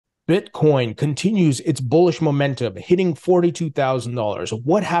Bitcoin continues its bullish momentum, hitting $42,000.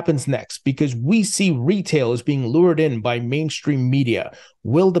 What happens next? Because we see retail is being lured in by mainstream media.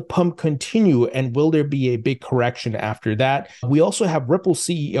 Will the pump continue, and will there be a big correction after that? We also have Ripple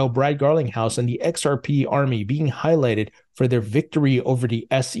CEO Brad Garlinghouse and the XRP Army being highlighted for their victory over the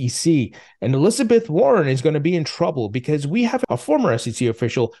SEC. And Elizabeth Warren is going to be in trouble because we have a former SEC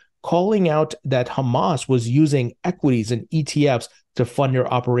official calling out that Hamas was using equities and ETFs to fund their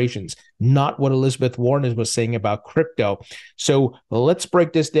operations, not what Elizabeth Warren was saying about crypto. So let's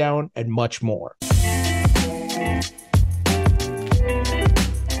break this down and much more.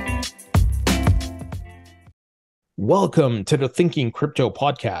 Welcome to the Thinking Crypto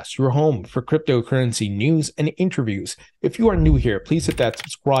podcast, your home for cryptocurrency news and interviews. If you are new here, please hit that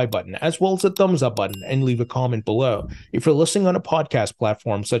subscribe button as well as the thumbs up button and leave a comment below. If you're listening on a podcast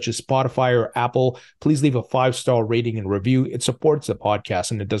platform such as Spotify or Apple, please leave a 5-star rating and review. It supports the podcast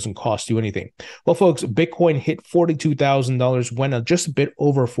and it doesn't cost you anything. Well, folks, Bitcoin hit $42,000, went just a bit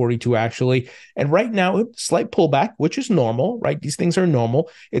over 42 actually. And right now, slight pullback, which is normal, right? These things are normal.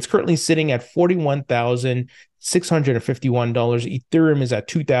 It's currently sitting at $41,651. Ethereum is at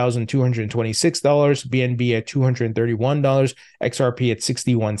 $2,226, BNB at $231, XRP at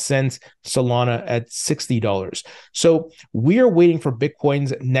 61 cents, Solana at $60. So we are waiting for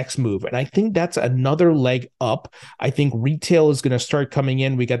Bitcoin's next move. And I think that's another leg up. I think retail is going to start coming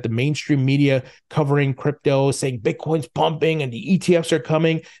in. We got the mainstream media covering crypto, saying Bitcoin's pumping and the ETFs are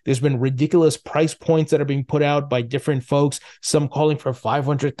coming. There's been ridiculous price points that are being put out by different folks, some calling for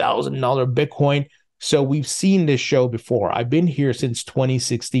 $500,000 Bitcoin. So we've seen this show before. I've been here since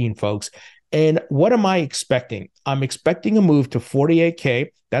 2016, folks. And what am I expecting? I'm expecting a move to 48K.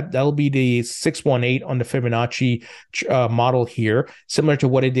 That'll be the 618 on the Fibonacci model here, similar to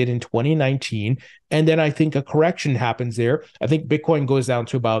what it did in 2019. And then I think a correction happens there. I think Bitcoin goes down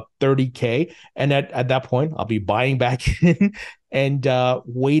to about 30K. And at that point, I'll be buying back in and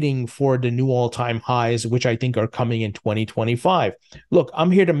waiting for the new all-time highs, which I think are coming in 2025. Look, I'm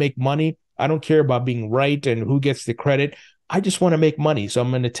here to make money. I don't care about being right and who gets the credit. I just want to make money. So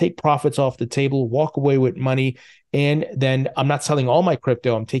I'm going to take profits off the table, walk away with money. And then I'm not selling all my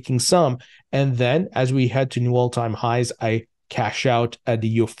crypto. I'm taking some. And then as we head to new all-time highs, I cash out at the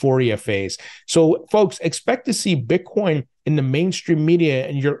euphoria phase. So folks, expect to see Bitcoin in the mainstream media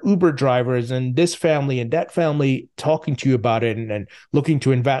and your Uber drivers and this family and that family talking to you about it and looking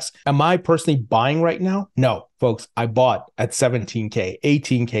to invest. Am I personally buying right now? No, folks, I bought at 17K,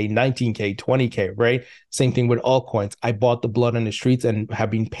 18K, 19K, 20K, right? Same thing with altcoins. I bought the blood on the streets and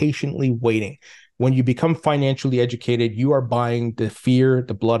have been patiently waiting. When you become financially educated, you are buying the fear,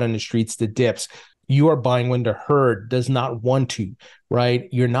 the blood on the streets, the dips. You are buying when the herd does not want to, right?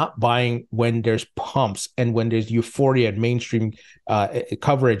 You're not buying when there's pumps and when there's euphoria and mainstream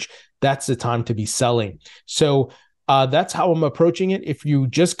coverage. That's the time to be selling. So that's how I'm approaching it. If you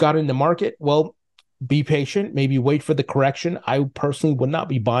just got in the market, well, be patient, maybe wait for the correction. I personally would not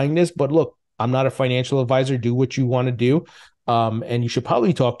be buying this, but look, I'm not a financial advisor. Do what you want to do. And you should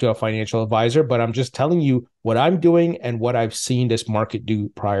probably talk to a financial advisor, but I'm just telling you what I'm doing and what I've seen this market do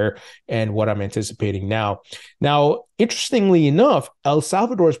prior and what I'm anticipating now. Now, interestingly enough, El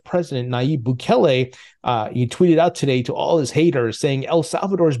Salvador's president, Nayib Bukele, he tweeted out today to all his haters saying El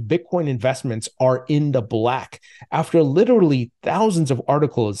Salvador's Bitcoin investments are in the black after literally thousands of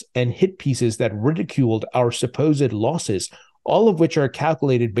articles and hit pieces that ridiculed our supposed losses, all of which are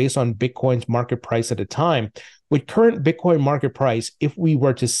calculated based on Bitcoin's market price at the time. With current Bitcoin market price, if we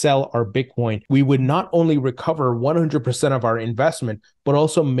were to sell our Bitcoin, we would not only recover 100% of our investment, but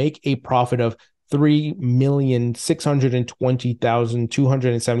also make a profit of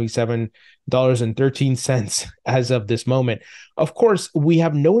 $3,620,277.13 as of this moment. Of course, we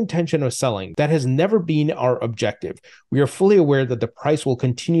have no intention of selling. That has never been our objective. We are fully aware that the price will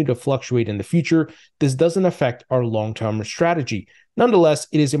continue to fluctuate in the future. This doesn't affect our long-term strategy. Nonetheless,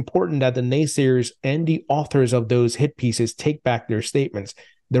 it is important that the naysayers and the authors of those hit pieces take back their statements.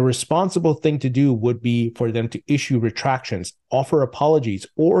 The responsible thing to do would be for them to issue retractions, offer apologies,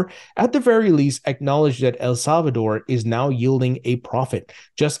 or at the very least, acknowledge that El Salvador is now yielding a profit,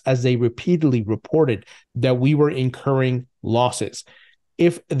 just as they repeatedly reported that we were incurring losses.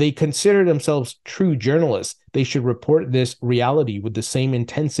 If they consider themselves true journalists, they should report this reality with the same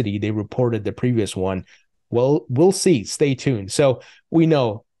intensity they reported the previous one. Well, we'll see. Stay tuned. So we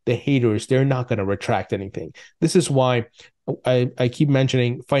know the haters, they're not going to retract anything. This is why I keep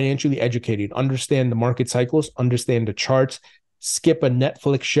mentioning financially educated, understand the market cycles, understand the charts, skip a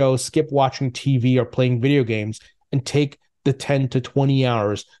Netflix show, skip watching TV or playing video games, and take the 10 to 20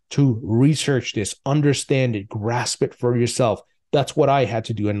 hours to research this, understand it, grasp it for yourself. That's what I had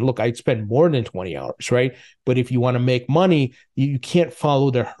to do. And look, I'd spend more than 20 hours, right? But if you want to make money, you can't follow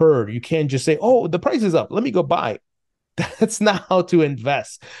the herd. You can't just say, oh, the price is up, let me go buy. That's not how to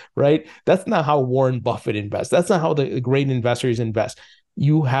invest, right? That's not how Warren Buffett invests. That's not how the great investors invest.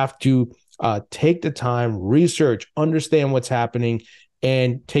 You have to take the time, research, understand what's happening,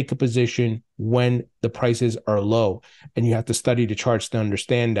 and take a position when the prices are low. And you have to study the charts to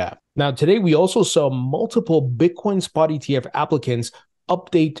understand that. Now, today we also saw multiple Bitcoin spot ETF applicants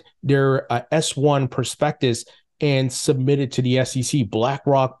update their S1 prospectus and submit it to the SEC,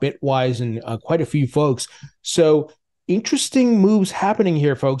 BlackRock, Bitwise, and quite a few folks. So interesting moves happening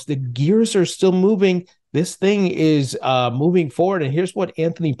here, folks. The gears are still moving. This thing is moving forward. And here's what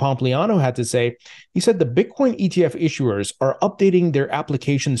Anthony Pompliano had to say. He said the Bitcoin ETF issuers are updating their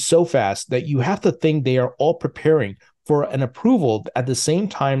applications so fast that you have to think they are all preparing for an approval at the same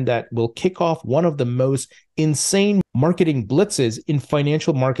time that will kick off one of the most insane marketing blitzes in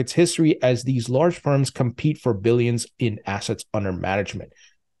financial markets history as these large firms compete for billions in assets under management.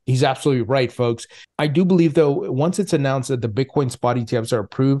 He's absolutely right, folks. I do believe, though, once it's announced that the Bitcoin spot ETFs are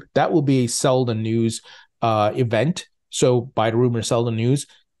approved, that will be a sell the news event. So buy the rumor, sell the news.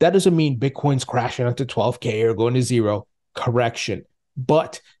 That doesn't mean Bitcoin's crashing up to 12K or going to zero. Correction.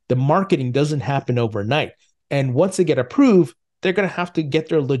 But the marketing doesn't happen overnight. And once they get approved, they're going to have to get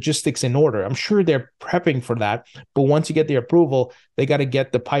their logistics in order. I'm sure they're prepping for that. But once you get the approval, they got to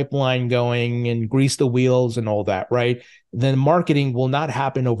get the pipeline going and grease the wheels and all that, right? Then marketing will not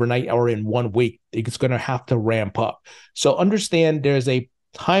happen overnight or in 1 week. It's going to have to ramp up. So understand there's a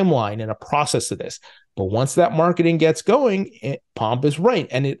timeline and a process to this. But once that marketing gets going, Pomp is right.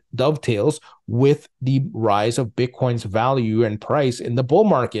 And it dovetails with the rise of Bitcoin's value and price in the bull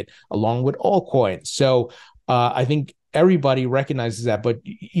market, along with altcoins. So I think everybody recognizes that, but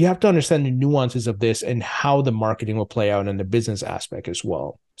you have to understand the nuances of this and how the marketing will play out in the business aspect as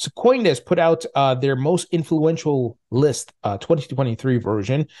well. So CoinDesk put out their most influential list, 2023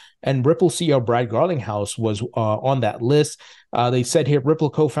 version, and Ripple CEO Brad Garlinghouse was on that list. They said here,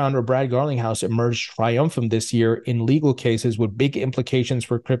 Ripple co-founder Brad Garlinghouse emerged triumphant this year in legal cases with big implications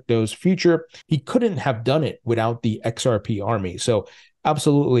for crypto's future. He couldn't have done it without the XRP Army. So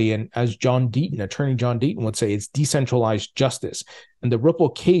absolutely. And as Attorney John Deaton would say, it's decentralized justice. And the Ripple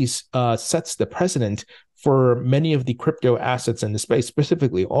case sets the precedent for many of the crypto assets in the space,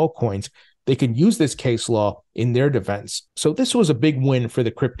 specifically altcoins. They can use this case law in their defense. So this was a big win for the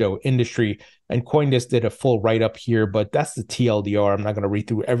crypto industry. And CoinDesk did a full write-up here, but that's the TLDR. I'm not going to read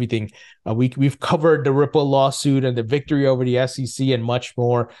through everything. We've covered the Ripple lawsuit and the victory over the SEC and much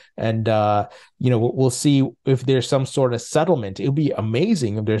more. And, we'll see if there's some sort of settlement. It would be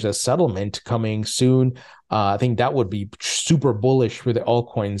amazing if there's a settlement coming soon. I think that would be super bullish for the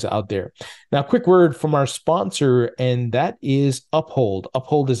altcoins out there. Now, quick word from our sponsor, and that is Uphold.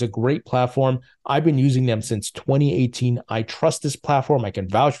 Uphold is a great platform. I've been using them since 2018. I trust this platform. I can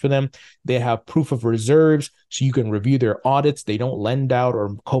vouch for them. They have proof of reserves, so you can review their audits. They don't lend out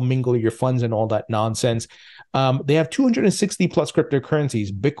or commingle your funds and all that nonsense. They have 260 plus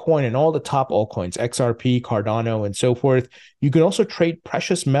cryptocurrencies, Bitcoin and all the top altcoins, XRP, Cardano, and so forth. You can also trade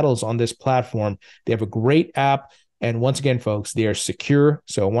precious metals on this platform. They have a great app. And once again, folks, they are secure.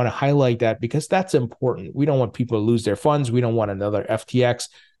 So I want to highlight that because that's important. We don't want people to lose their funds. We don't want another FTX.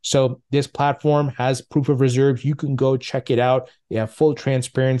 So this platform has proof of reserves. You can go check it out. They have full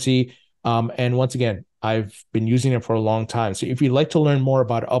transparency. And once again, I've been using it for a long time. So if you'd like to learn more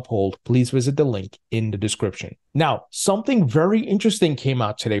about Uphold, please visit the link in the description. Now, something very interesting came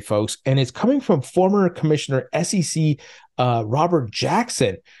out today, folks, and it's coming from former Commissioner SEC Robert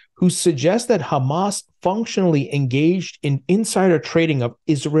Jackson, who suggests that Hamas functionally engaged in insider trading of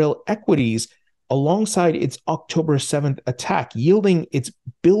Israel equities alongside its October 7th attack, yielding its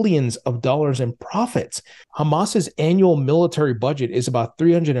billions of dollars in profits. Hamas's annual military budget is about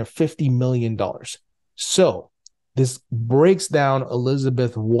 $350 million. So this breaks down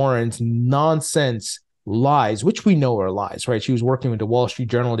Elizabeth Warren's nonsense lies, which we know are lies, right? She was working with the Wall Street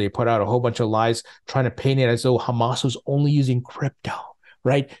Journal. They put out a whole bunch of lies trying to paint it as though Hamas was only using crypto,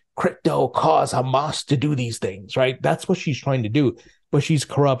 right? Crypto caused Hamas to do these things, right? That's what she's trying to do. But she's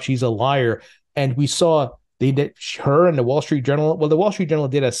corrupt. She's a liar. And we saw her and the Wall Street Journal. Well, the Wall Street Journal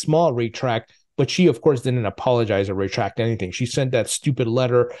did a small retract, but she, of course, didn't apologize or retract anything. She sent that stupid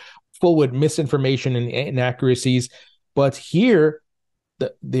letter full with misinformation and inaccuracies. But here,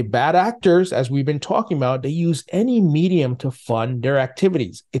 the bad actors, as we've been talking about, they use any medium to fund their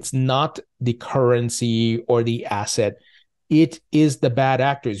activities. It's not the currency or the asset. It is the bad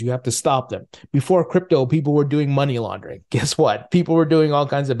actors. You have to stop them. Before crypto, people were doing money laundering. Guess what? People were doing all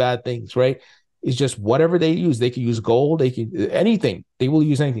kinds of bad things, right? is just whatever they use. They could use gold, they could anything. They will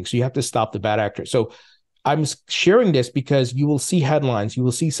use anything. So you have to stop the bad actors. So I'm sharing this because you will see headlines, you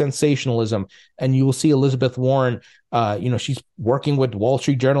will see sensationalism, and you will see Elizabeth Warren. She's working with Wall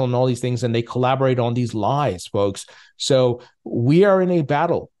Street Journal and all these things, and they collaborate on these lies, folks. So we are in a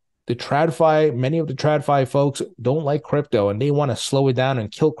battle. Many of the TradFi folks don't like crypto, and they want to slow it down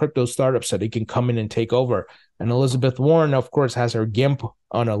and kill crypto startups so they can come in and take over. And Elizabeth Warren, of course, has her GIMP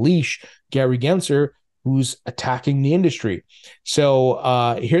on a leash, Gary Gensler, who's attacking the industry.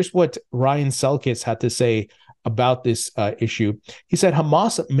 So here's what Ryan Selkis had to say about this issue. He said,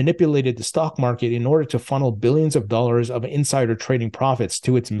 Hamas manipulated the stock market in order to funnel billions of dollars of insider trading profits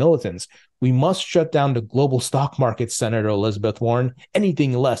to its militants. We must shut down the global stock market, Senator Elizabeth Warren.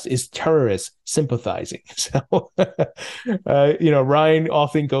 Anything less is terrorist sympathizing. So, Ryan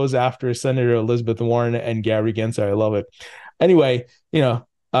often goes after Senator Elizabeth Warren and Gary Gensler. I love it. Anyway,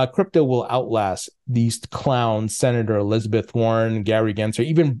 crypto will outlast these clowns, Senator Elizabeth Warren, Gary Gensler,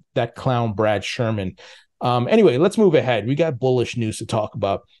 even that clown Brad Sherman. Anyway, let's move ahead. We got bullish news to talk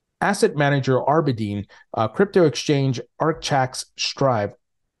about. Asset manager Arbidine, crypto exchange Archax Strive,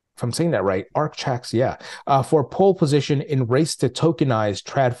 if I'm saying that right, Archax, yeah, for pole position in race to tokenize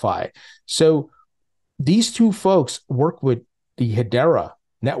TradFi. So these two folks work with the Hedera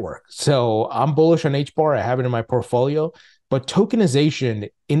network. So I'm bullish on HBAR. I have it in my portfolio. But tokenization,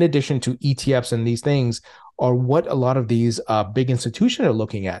 in addition to ETFs and these things, are what a lot of these big institutions are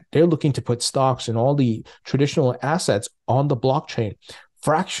looking at. They're looking to put stocks and all the traditional assets on the blockchain,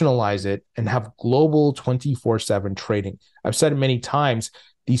 fractionalize it, and have global 24/7 trading. I've said it many times,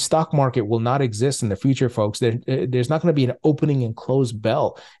 the stock market will not exist in the future, folks. There's not going to be an opening and close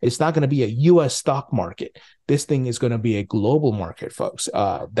bell. It's not going to be a U.S. stock market. This thing is going to be a global market, folks.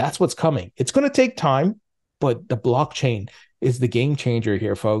 That's what's coming. It's going to take time, but the blockchain is the game changer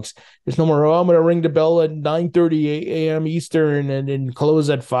here, folks. There's no more, I'm going to ring the bell at 9:30 a.m. Eastern and then close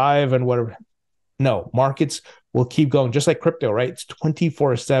at 5 and whatever. No, markets will keep going, just like crypto, right? It's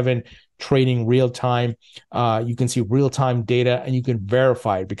 24/7 trading real time. You can see real time data and you can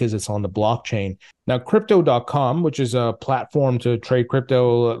verify it because it's on the blockchain. Now, crypto.com, which is a platform to trade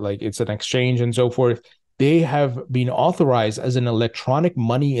crypto, like it's an exchange and so forth, they have been authorized as an electronic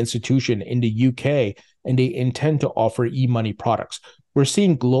money institution in the UK, and they intend to offer e-money products. We're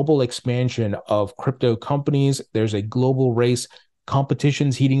seeing global expansion of crypto companies. There's a global race.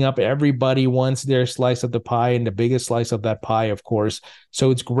 Competition's heating up. Everybody wants their slice of the pie, and the biggest slice of that pie, of course. So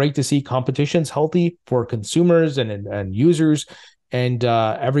it's great to see competition's healthy for consumers and users, and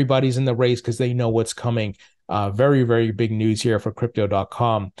everybody's in the race because they know what's coming. Very, very big news here for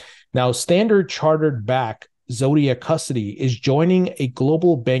crypto.com. Now, Standard Chartered back Zodia Custody is joining a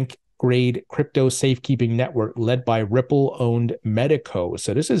global bank grade crypto safekeeping network led by Ripple-owned Metaco.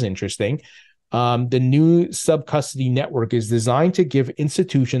 So this is interesting. The new sub-custody network is designed to give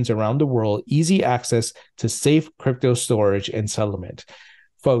institutions around the world easy access to safe crypto storage and settlement.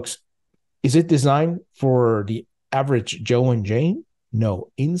 Folks, is it designed for the average Joe and Jane?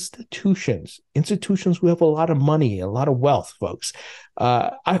 No, institutions who have a lot of money, a lot of wealth, folks.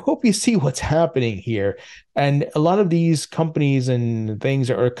 I hope you see what's happening here. And a lot of these companies and things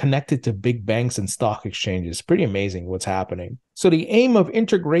are connected to big banks and stock exchanges. Pretty amazing what's happening. So the aim of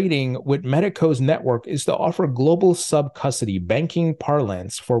integrating with Metaco's network is to offer global sub-custody banking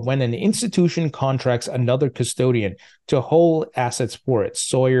parlance for when an institution contracts another custodian to hold assets for it,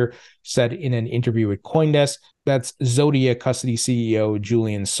 Sawyer said in an interview with CoinDesk. That's Zodia Custody CEO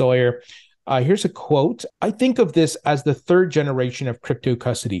Julian Sawyer. Here's a quote. I think of this as the third generation of crypto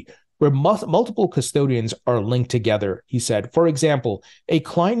custody, where multiple custodians are linked together, he said. For example, a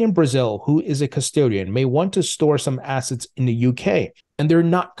client in Brazil who is a custodian may want to store some assets in the UK, and they're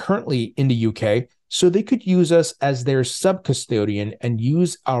not currently in the UK, so they could use us as their sub-custodian and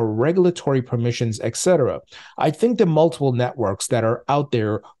use our regulatory permissions, etc. I think the multiple networks that are out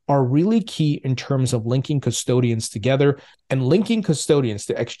there are really key in terms of linking custodians together and linking custodians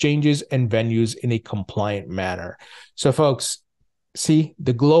to exchanges and venues in a compliant manner. So, folks, see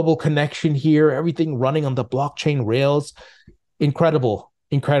the global connection here, everything running on the blockchain rails. Incredible,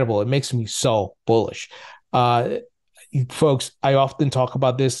 incredible. It makes me so bullish. Folks, I often talk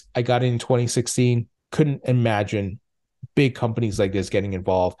about this. I got in 2016. Couldn't imagine big companies like this getting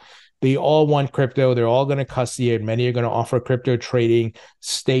involved. They all want crypto. They're all going to custody it. Many are going to offer crypto trading,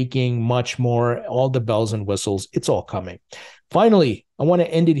 staking, much more, all the bells and whistles. It's all coming. Finally, I want to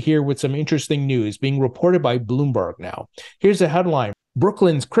end it here with some interesting news being reported by Bloomberg now. Here's a headline.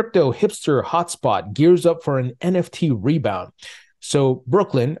 Brooklyn's crypto hipster hotspot gears up for an NFT rebound. So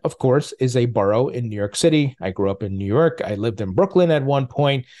Brooklyn, of course, is a borough in New York City. I grew up in New York. I lived in Brooklyn at one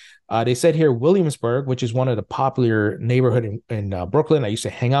point. They said here Williamsburg, which is one of the popular neighborhood in Brooklyn, I used to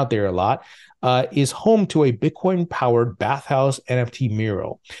hang out there a lot, is home to a Bitcoin-powered bathhouse NFT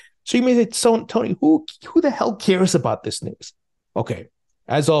mural. So you may say, so Tony, who the hell cares about this news? Okay,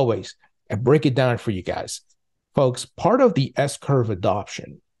 as always, I break it down for you guys. Folks, part of the S-curve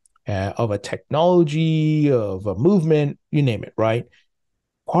adoption of a technology, of a movement, you name it, right?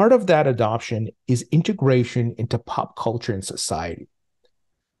 Part of that adoption is integration into pop culture and society.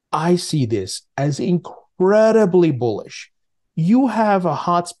 I see this as incredibly bullish. You have a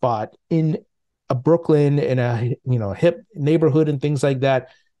hotspot in a Brooklyn, in a hip neighborhood and things like that,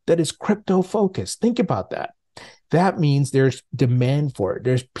 that is crypto focused. Think about that. That means there's demand for it.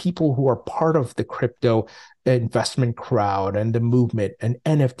 There's people who are part of the crypto investment crowd and the movement and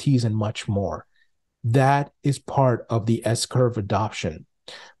NFTs and much more. That is part of the S-curve adoption,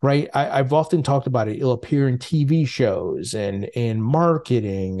 right? I've often talked about it. It'll appear in TV shows and in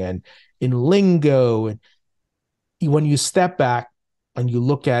marketing and in lingo. And when you step back and you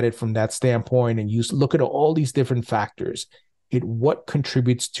look at it from that standpoint and you look at all these different factors, what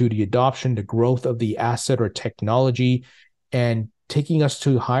contributes to the adoption, the growth of the asset or technology, and taking us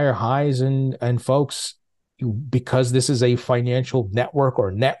to higher highs. And folks, because this is a financial network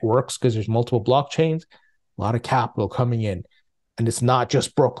or networks, because there's multiple blockchains, a lot of capital coming in. And it's not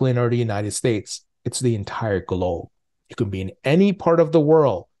just Brooklyn or the United States, it's the entire globe. You can be in any part of the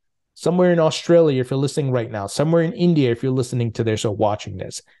world, somewhere in Australia if you're listening right now, somewhere in India if you're listening to this or watching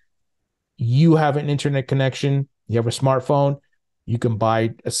this. You have an internet connection, you have a smartphone, you can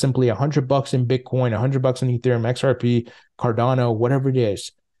buy simply $100 in Bitcoin, $100 in Ethereum, XRP, Cardano, whatever it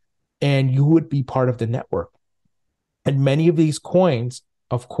is, and you would be part of the network. And many of these coins,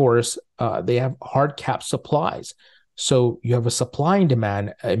 of course, they have hard cap supplies. So you have a supply and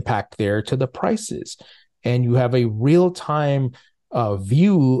demand impact there to the prices. And you have a real-time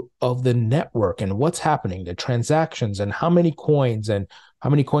view of the network and what's happening, the transactions, and how many coins are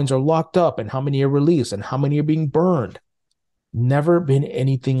locked up and how many are released and how many are being burned. Never been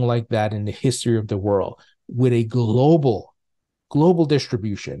anything like that in the history of the world, with a global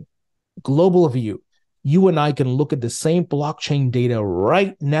distribution, global view. You and I can look at the same blockchain data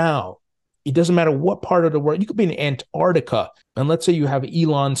right now. It doesn't matter what part of the world. You could be in Antarctica, and let's say you have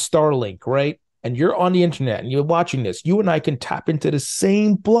Elon Starlink, right? And you're on the internet and you're watching this. You and I can tap into the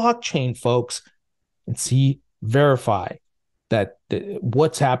same blockchain, folks, and verify that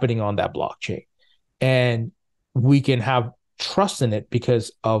what's happening on that blockchain. And we can have trust in it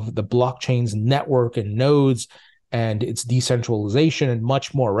because of the blockchain's network and nodes and its decentralization and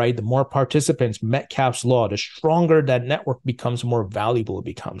much more, right? The more participants, Metcalfe's law, the stronger that network becomes, more valuable it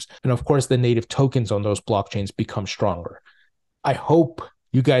becomes. And of course, the native tokens on those blockchains become stronger. I hope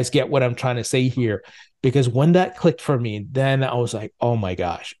you guys get what I'm trying to say here, because when that clicked for me, then I was like, oh my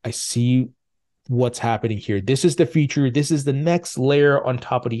gosh, I see what's happening here. This is the future. This is the next layer on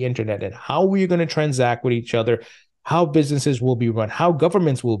top of the internet, and how we're going to transact with each other, how businesses will be run, how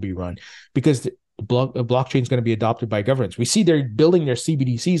governments will be run, because the blockchain is going to be adopted by governments. We see they're building their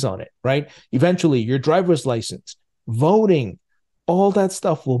CBDCs on it, right? Eventually, your driver's license, voting, all that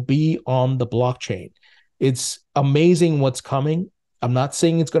stuff will be on the blockchain. It's amazing what's coming. I'm not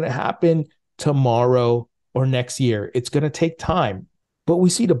saying it's going to happen tomorrow or next year. It's going to take time. But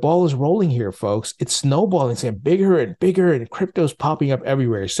we see the ball is rolling here, folks. It's snowballing, it's getting bigger and bigger, and crypto's popping up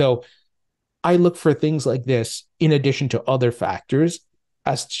everywhere. So I look for things like this, in addition to other factors,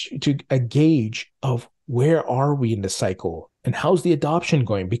 as to a gauge of where are we in the cycle and how's the adoption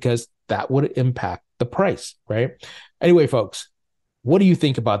going, because that would impact the price, right? Anyway, folks, what do you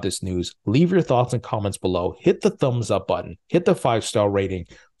think about this news? Leave your thoughts and comments below. Hit the thumbs up button. Hit the 5-star rating.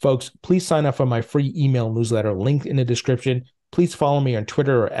 Folks, please sign up for my free email newsletter, linked in the description. Please follow me on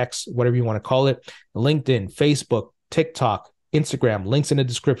Twitter or X, whatever you want to call it. LinkedIn, Facebook, TikTok, Instagram, links in the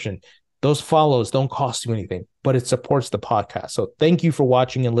description. Those follows don't cost you anything, but it supports the podcast. So thank you for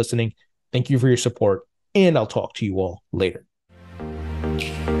watching and listening. Thank you for your support, and I'll talk to you all later.